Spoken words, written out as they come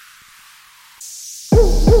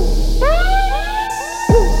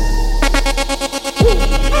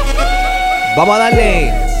Vamos a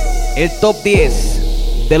darle el top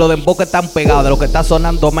 10 de los Dembow que están pegados, de lo que está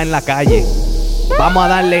sonando más en la calle. Vamos a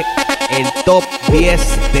darle el top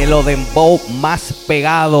 10 de los Dembow más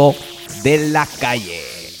pegados de la calle.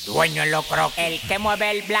 Dueño en los crocs, el que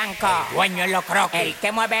mueve el blanco. Dueño en los crocs, el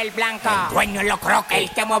que mueve el blanco. Dueño en los crocs,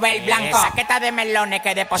 el que mueve el blanco. Saqueta de melones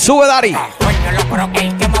que deposita. Sube, Dari. Dueño en los crocs,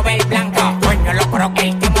 el que mueve el blanco. Dueño en los crocs,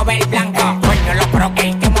 el que mueve el blanco. Dueño en los crocs,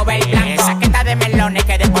 el que mueve el blanco. Saqueta de melones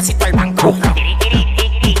que deposito el banco.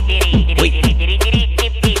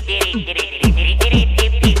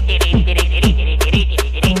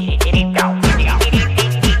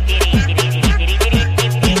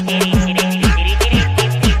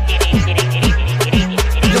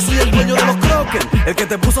 El que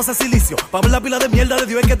te puso ese silicio, pa' ver la pila de mierda de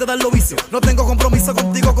Dios es que te da el vicio. No tengo compromiso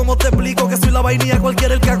contigo, como te explico que soy la vainilla,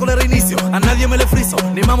 cualquiera el caco le reinicio. A nadie me le friso,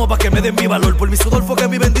 ni mamo pa' que me den mi valor. Por mi sudor fue que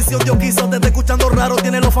mi bendición Dios quiso. Te está escuchando raro,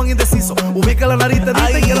 tiene los fans indecisos. Ubica la nariz, te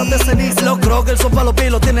dicen que eran de ceniza. Los crocs son pa' los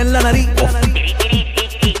pelos, tienen la nariz.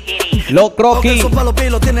 Los croquis son pa' los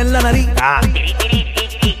pelos, tienen la nariz.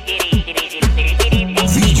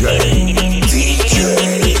 DJ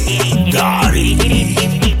Dari,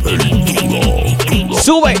 el Duro.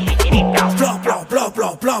 Sube.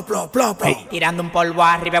 Tirando un polvo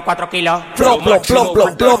arriba de 4 kilos. Tu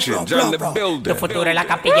futuro es la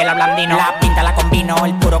capilla y el blandino. La pinta la combino,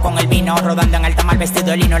 el puro con el vino. Rodando en alta mar vestido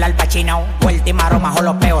de lino, el alpachino. Vuelta y maroma,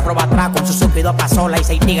 jolopeo, roba atrás. Con su súpido pasola y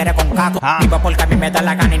 6 tigres con caco. Vivo porque a mí me da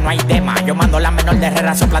la gana y no hay tema. Yo mando la menor de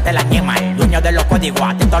Herrera, soplate la ñema. El dueño de los códigos,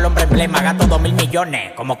 atento al hombre emblema. Gato 2.000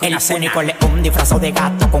 millones, como que el único león disfrazado de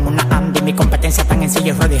gato. Con una Andy, mi competencia tan en silla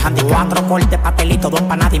y Roddy Handy. 4 cortes, pastelito, 2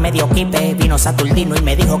 empanadas y medio kipe. Vino Saturnino y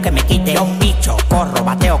me dijo que me quite. Yo bicho, corro,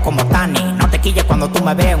 bateo como Tani. No te quilles cuando tú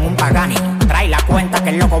me veas en un Pagani. Trae la cuenta que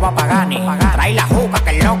el loco va a Pagani. Trae la juca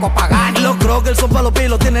que el loco Pagani. Los crocs son pa' los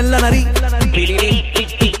pelos, tienen la nariz.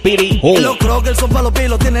 Los crocs son pa' los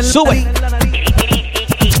pelos, tienen la nariz. Sube.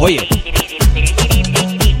 Oye.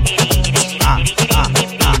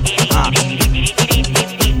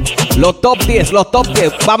 Los top 10,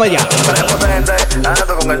 vamos allá. Prepotente,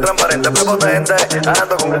 ando con el transparente, prepotente,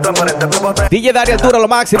 ando con el transparente, prepotente. DJ Dari, el Duro, lo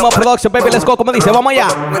máximo, production, baby, let's go, como dice, vamos allá.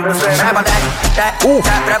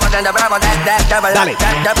 Dale.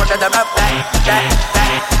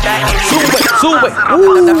 Sube.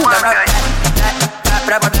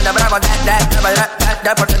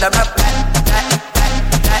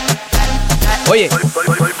 Oye.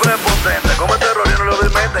 Soy prepotente, como este rollo no lo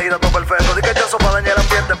desmente. Y dato perfecto, di que echazo para dañar el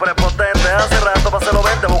ambiente. Prepotente, hace rato pa' se lo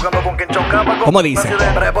vente. Buscando con quien chocaba. ¿Cómo dice?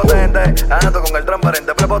 Prepotente, ando con el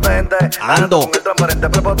transparente, prepotente. Ando con el transparente,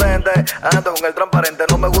 prepotente. Ando con el transparente,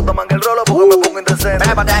 no me gusta mangar el rolo porque me pongo indecente.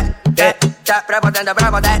 Prepotente,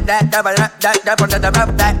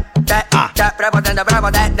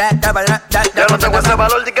 Ya no tengo ese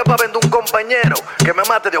valor de que pa' vender un compañero que me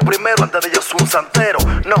mate Dios primero antes de yo soy un santero.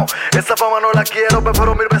 No, esa fama no la quiero,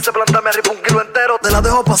 prefiero 1000 veces plantarme arriba un kilo entero. Te la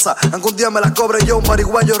dejo pasar, aunque un día me la cobre yo, un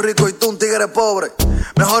marihuayo rico y tú un tigre pobre.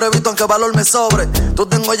 Mejor evito aunque valor me sobre. Tú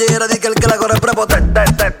tengo lleguera de que el que la corre es prepotente.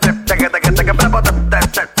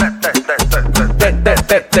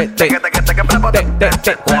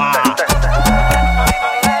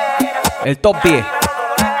 El top 10.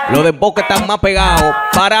 Los Dembow que están más pegados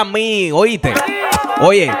para mí, oíste.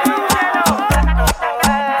 Oye.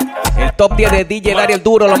 El top 10 de DJ Dari, el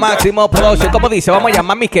Duro, lo máximo, production. ¿Cómo dice? Vamos allá,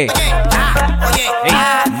 mami, ¿qué? Ey,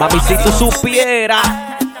 mami, si tú supieras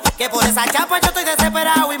que por esa chapa yo estoy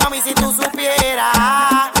desesperado. Y mami, si tú supieras,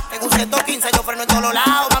 en un 115 yo freno en todos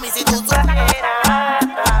lados. Mami, si tú supieras.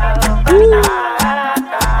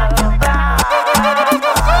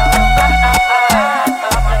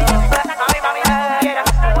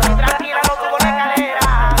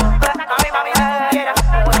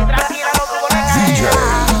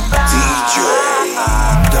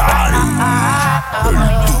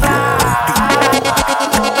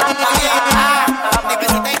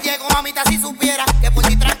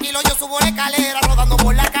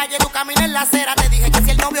 Te dije que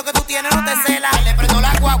si el novio que tú tienes no te cela, le prendo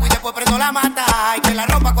la guagua y después prendo la mata. Y que la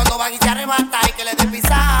ropa cuando va y se arrebata. Y que le dé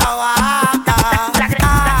pisaba.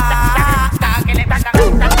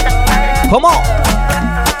 ¿Cómo?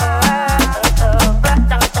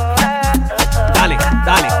 Dale.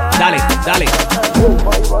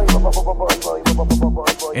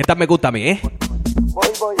 Esta me gusta a mí, ¿eh?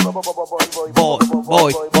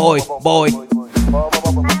 Voy.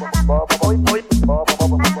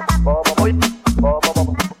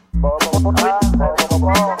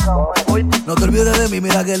 No te olvides de mí,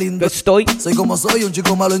 mira qué lindo estoy. Soy como soy, un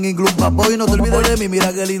chico malo en inglés, boy. No te olvides de mí,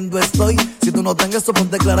 mira qué lindo estoy. Si tú no tengas eso,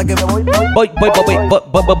 ponte clara que me voy.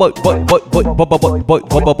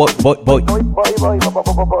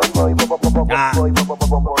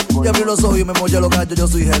 Y abrí los ojos y me molla los gallos, yo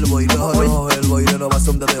soy Hellboy. Mejor Hellboy,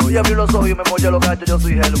 renovación de hoy. Y abrí los ojos y me molla los gallos, yo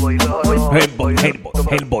soy Hellboy.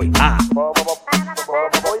 Hellboy.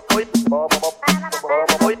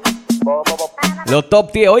 Los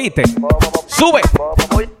top 10, ¿oíste? ¡Sube!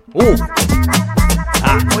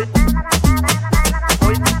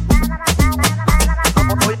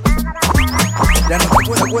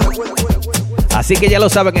 Así que ya lo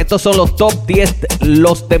saben, estos son los top 10,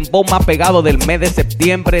 los Dembow más pegados del mes de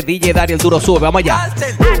septiembre. DJ Dari, el Duro, sube, vamos allá.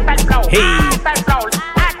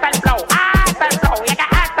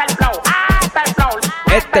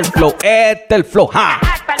 Este el flow, ja.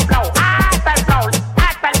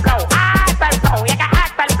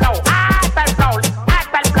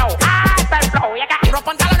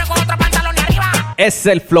 Es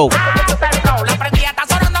el flow. La prendida está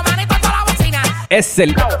sonando, manito, toda la bocina. Es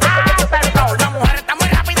el. La mujer está muy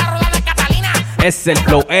rápida, rodando en Catalina. Es el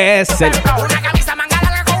flow, es el. Una camisa manga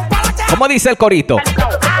larga con un poloche. ¿Cómo dice el corito?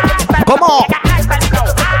 ¿Cómo?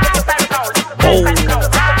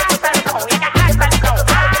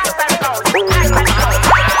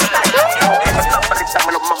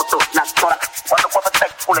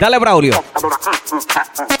 Dale, Braulio.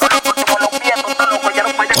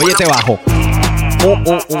 Oye, te bajo.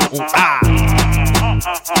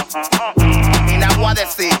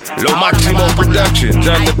 Lo máximo production,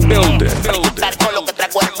 ya the building. Pericutar con lo que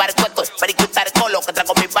traigo el barco, esto es pericutar con lo que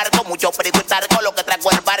traigo mi barco, mucho pericutar con lo que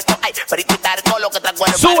traigo el barco, ay, pericutar con lo que traigo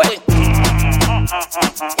el barco. Sube.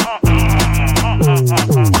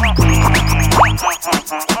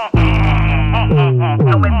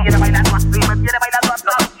 No me quiere bailando así, me quiere bailando así,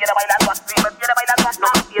 me quiere bailando así, me quiere bailando así, no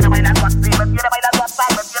me quiere bailando así, me quiere bailando así,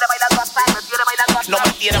 me quiere bailando así, me quiere bailando así, no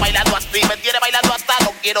me quiere bailando así, me quiere bailando así,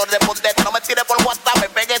 no quiero responder, no me tire por WhatsApp, me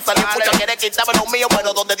pegué, salí mucho, quiere quitarme lo mío,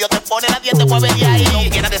 pero donde Dios te pone nadie te mueve de ahí. No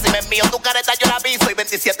quieras decirme mío, tu careta yo la vi, soy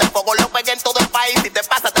 27 fuego, lo pegué en todo el país, si te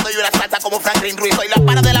pasa te doy una salsa como Franklin Ruiz, soy la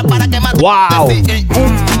para de la para que mata. Wow.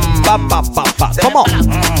 ¿Cómo?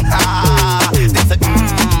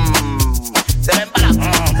 Se ven para.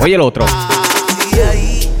 Oye, el otro. Y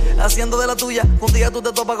ahí, haciendo de la tuya, un día tú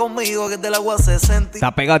te topas conmigo, que te la agua se sentí.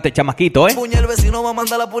 Está pegado este chamaquito, ¿eh? Puña, el vecino va a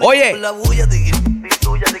mandar la policía. Oye. Por la bulla,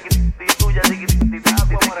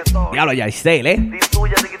 Diablo, ya es él, ¿eh?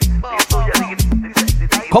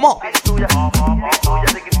 ¿Cómo?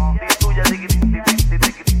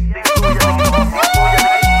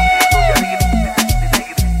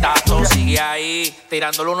 Tato sigue ahí,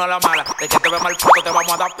 tirándole uno a la mala. De que te ve mal puto, te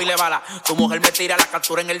vamos a dar pile bala. Tu mujer me tira la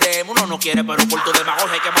captura en el DM. Uno no quiere, pero por tu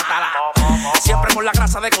demagogia hay que matarla. Siempre con la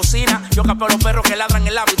grasa de cocina. Yo capeo los perros que ladran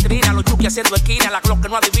en la vitrina. Los chuki haciendo esquina, la Glock que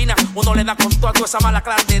no adivina. Uno le da con toda esa mala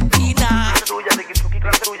clandestina.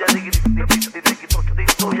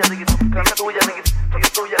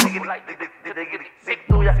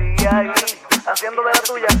 Haciendo de la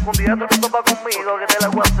tuya, un día tú te topas conmigo, que te la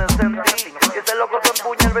agua se sentí. Y ese loco te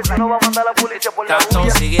empuña, el vecino va a mandar a la policía por la Tato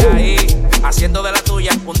bulla. sigue ahí, haciendo de la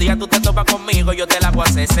tuya. Un día tú te topas conmigo, yo te la voy a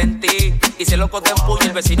hacer sentir. Y si el loco te empuña,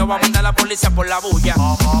 el vecino va a mandar a la policía por la bulla.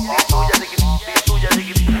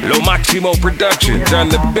 Lo máximo production, ya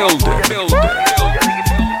the building.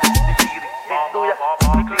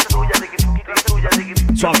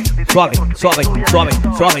 Suave.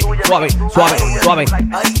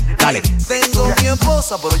 Dale. Tengo mi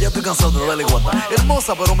esposa, pero ya estoy cansado de darle guata.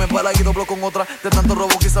 Hermosa, pero me embala y doblo con otra. De tanto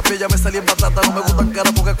robo que esa ya me salí en batata. No me gustan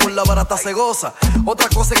cara porque con la barata se goza. Otra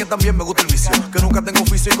cosa es que también me gusta el vicio, que nunca tengo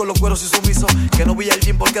oficio y con los cueros y sumiso. Que no voy al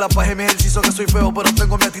gym porque la paz es mi ejercicio. Que soy feo, pero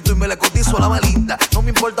tengo mi actitud y me la cotizo a la más linda. No me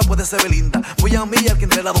importa, puede ser Belinda. Voy a mí y al que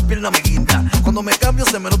entre las dos piernas me guinda. Cuando me cambio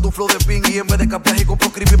se me nota un flow de ping. Y en vez de capeaje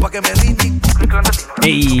compro creepy pa' que me rinde.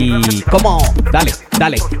 Ey, ¿cómo? Dale.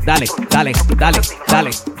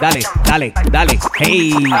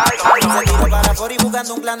 Hey. Se tiro para Fori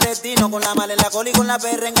buscando un clandestino. Con la mala en la cola y con la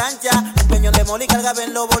perra engancha. Un peñón de moli cargaba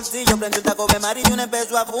en los bolsillos. Prende un taco de marido y un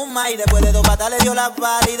empezó a fumar. Y después de 2 patas le dio la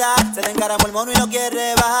valida. Se le encaramó el mono y no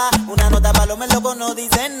quiere bajar. Una nota para los melocos no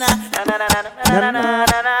dicen nada.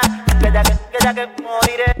 Que ya que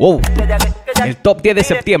moriré. Wow. Que ya que El top 10 de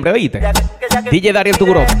septiembre, ¿oíste? DJ Dari el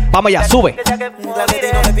Duro. Vamos allá, sube. Un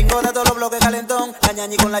clandestino me pingó de todos los bloques calentón. La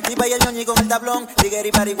ñañi con la chipa y el ñoñi con el tablón.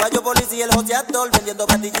 Tigueri, pariguayo, policía y el joseador. Vendiendo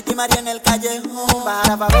pastillita y María en el callejón. Baja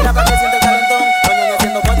la favela pa' que siente el calentón. Doña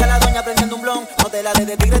haciendo fuerza, la doña prendiendo un blon. No te la des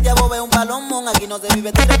de tigre, te above un palomón. Aquí no se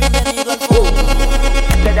vive tigre, bienvenido al fútbol.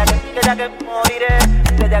 Que ya que moriré.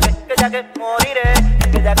 Que ya que moriré.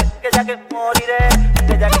 Que ya que moriré.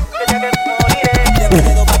 Que ya que moriré. Después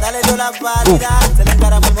de 2 patas le dio la válida. Se le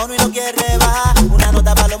encara muy mono y no quiere bajar. Una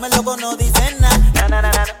nota paloma, el loco no dice nada.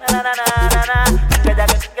 Que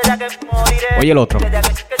ya que moriré. Oye el otro. Que ya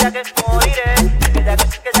que moriré. Que ya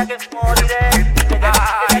que moriré. Que ya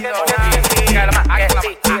que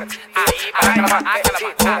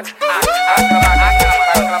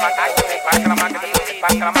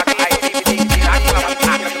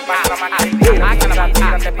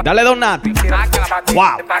Dale, Don Nati.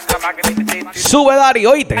 Wow. Sube, Dari,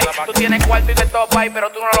 oíste. Tú tienes cuarto y de todo ahí, pero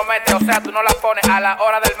tú no lo metes. O sea, tú no la pones a la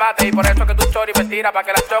hora del mate. Y por eso que tu story me tira para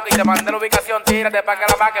que la choque. Y te mandé la ubicación, tírate para que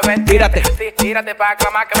la más que ven. Tírate. Tírate para que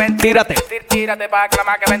la más que ven. Tírate. Tírate para que la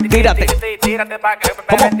más que ven. Tírate. Tírate para que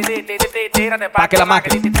 ¿Cómo? Tírate Pa' que la más que.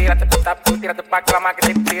 Tírate para que la más que.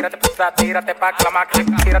 Tírate para que la más que.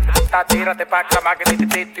 Tírate para que la más que.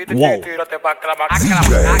 Wow. Tírate para que la más que.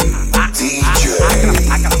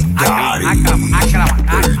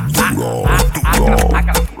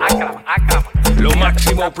 Lo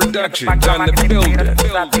máximo production on the building.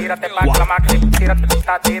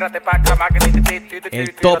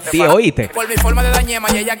 El top 10, oíste. Por mi forma de dañema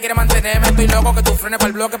y ella quiere mantenerme. Estoy loco que tú frenes para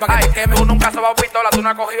el bloque para que te queme. Tú nunca has sobado pistola, tú no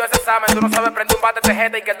has cogido ese examen. Tú no sabes prender un bate de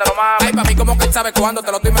jeta y que te lo mames. Ay, para mí como que él sabe cuándo te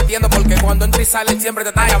lo estoy metiendo. Porque cuando entra y sale él siempre te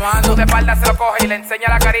está llamando. Tú de espalda se lo coge y le enseña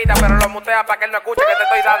la carita, pero lo mutea para que él no escuche que te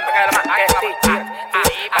estoy dando.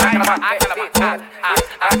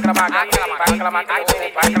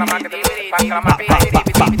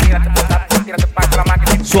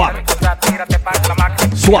 Suave.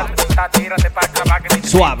 Suave.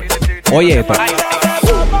 Suave. Oye esto.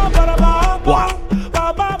 Wow.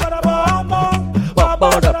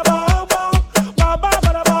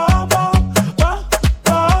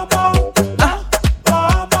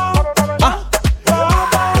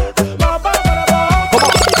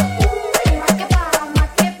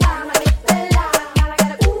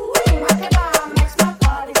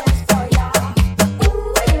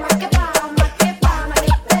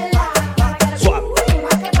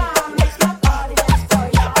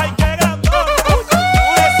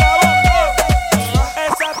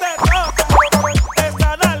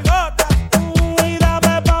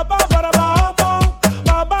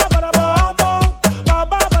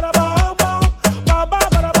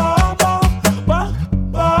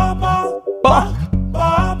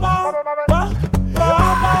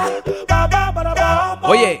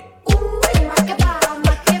 Oye.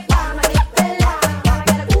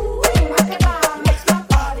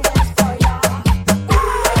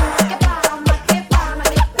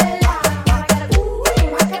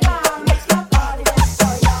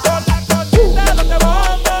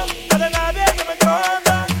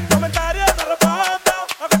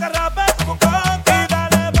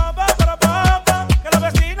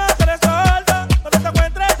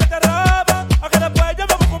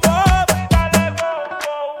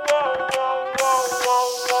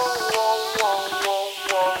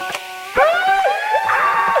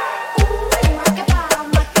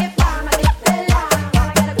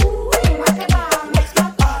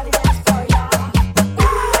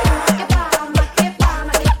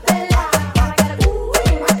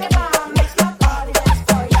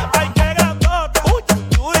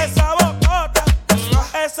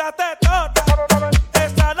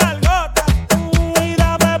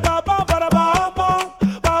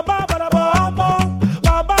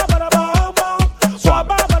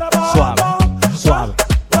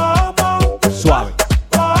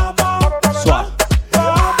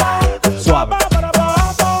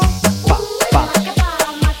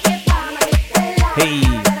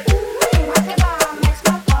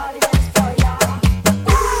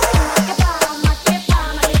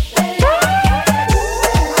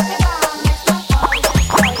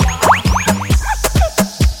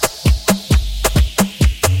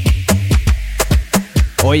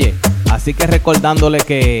 Oye, así que recordándole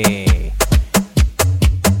que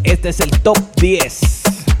este es el top 10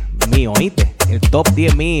 mío, ¿oíste? El top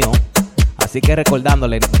 10 mío. Así que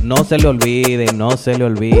recordándole, no se le olvide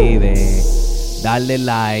darle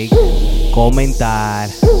like, comentar,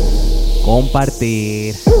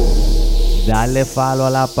 compartir, darle follow a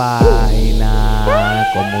la página,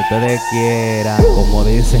 como ustedes quieran, como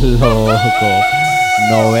dice el loco.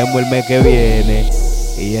 Nos vemos el mes que viene.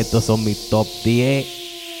 Y estos son mis top 10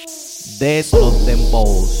 de los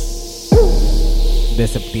Dembows de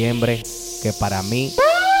septiembre que para mí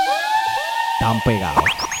están pegados.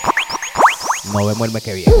 Nos vemos el mes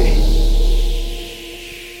que viene.